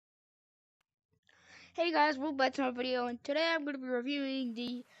Hey guys, welcome back to my video, and today I'm going to be reviewing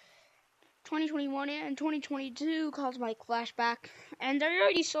the 2021 and 2022 Cosmetic Flashback. And I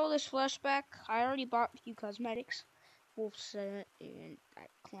already saw this flashback. I already bought a few cosmetics. Wolf set and that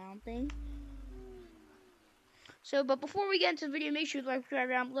clown thing. But before we get into the video, make sure to like, subscribe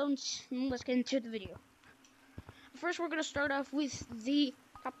down below, and let's get into the video. First, we're going to start off with the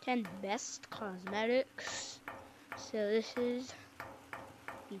top 10 best cosmetics. So this is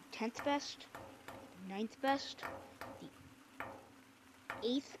the 10th best. 9th best, the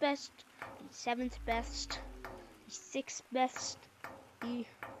 8th best, the 7th best, the 6th best, the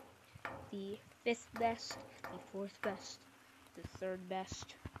 5th best, the 4th best, the 3rd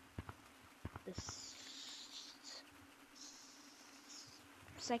best, the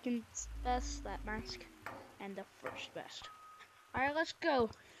 2nd best, that mask, and the 1st best. Alright, let's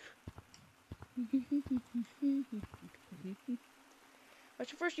go.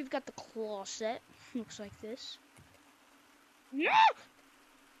 So first you've got the claw set. Looks like this. No!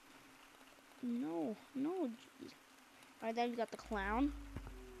 No. Alright, then you've got the clown.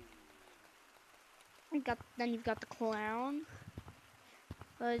 Then you've got the clown.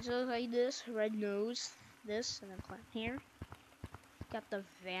 It looks like this. Red nose. This. And then clown here. Got the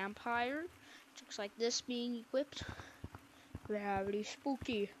vampire. Which looks like this being equipped. Very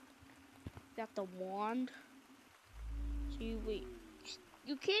spooky. Got the wand. See, wait.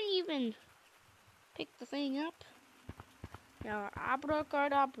 You can't even pick the thing up. Now,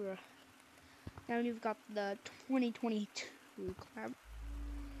 abracadabra. Now you've got the 2022 clown.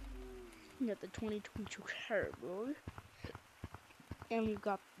 You got the 2022 turbo. And you've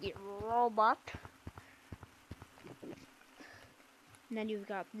got the robot. And then you've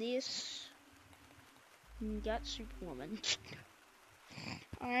got this. And you got Superwoman.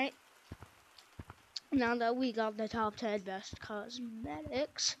 Alright. Now that we got the top 10 best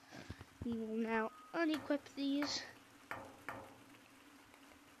cosmetics, we will now unequip these.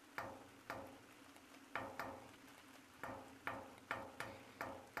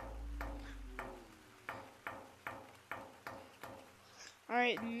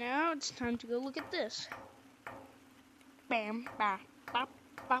 Alright, now it's time to go look at this. Bam, bam, bop,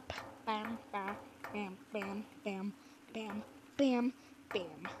 bop, bam, bam, bam, bam, bam, bam, bam,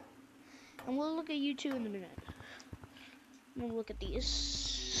 bam. And we'll look at you two in a minute. We'll look at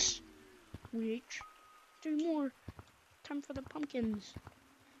these. Which? 3 more. Time for the pumpkins.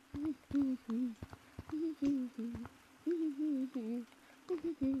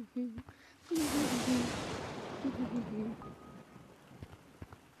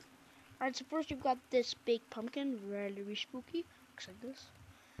 Alright, so first you've got this big pumpkin. Very spooky. Looks like this.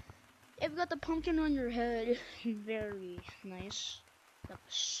 You've got the pumpkin on your head. Very nice. Got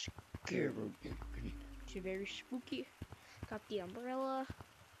the it's very spooky. Got the umbrella.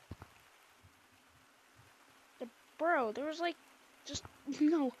 Bro, there was like just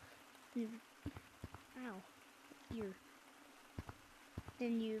no. Ow, ear.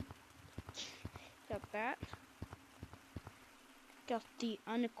 Then you got that. Got the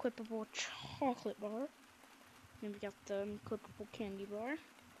unequipable chocolate bar. Then we got the unequipable candy bar.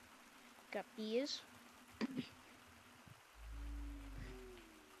 Got these.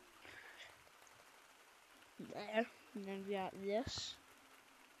 There. And then we got this.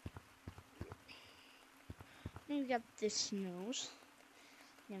 Then we got this nose.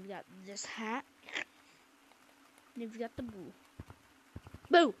 Then we got this hat. Then we got the boo.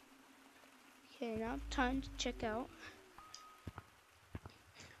 Boo! Okay, now time to check out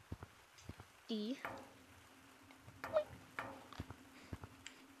the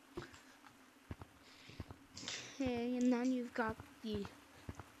okay, and then you've got the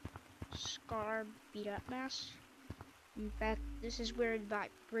Scar beat up mask. In fact, this is wearing by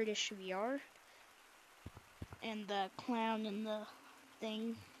British VR. And the clown and the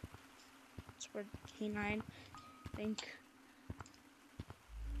thing. It's where K9, I think.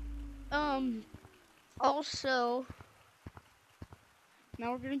 Also,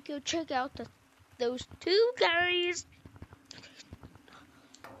 now we're gonna go check out those 2 guys.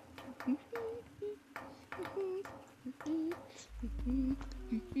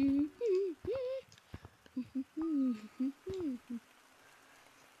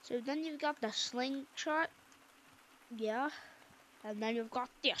 So then you've got the slingshot, yeah, and then you've got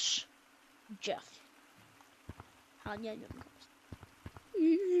this, Jeff. Alright,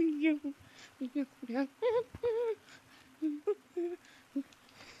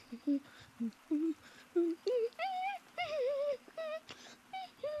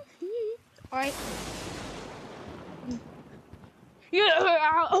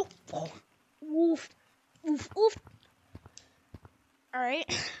 yeah, oh, oof.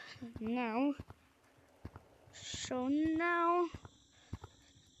 Alright, now So now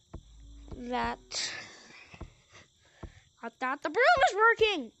that I thought the broom was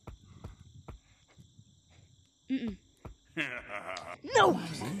working. No!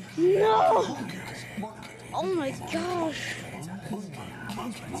 No! Oh my gosh!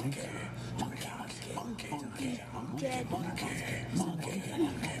 Dead.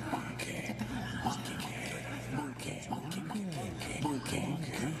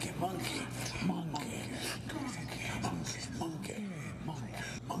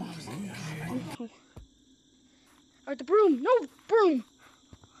 Alright, the broom! No, broom!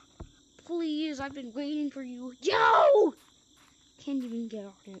 Please, I've been waiting for you. Yo! Can't even get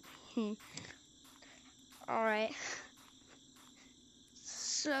on it. Alright.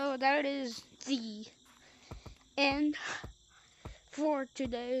 So that is the end for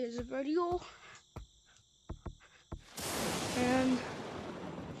today's video.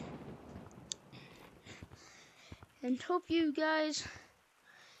 And hope you guys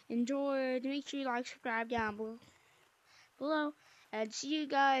enjoyed. Make sure you like, subscribe down below. And see you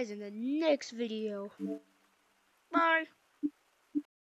guys in the next video. Bye.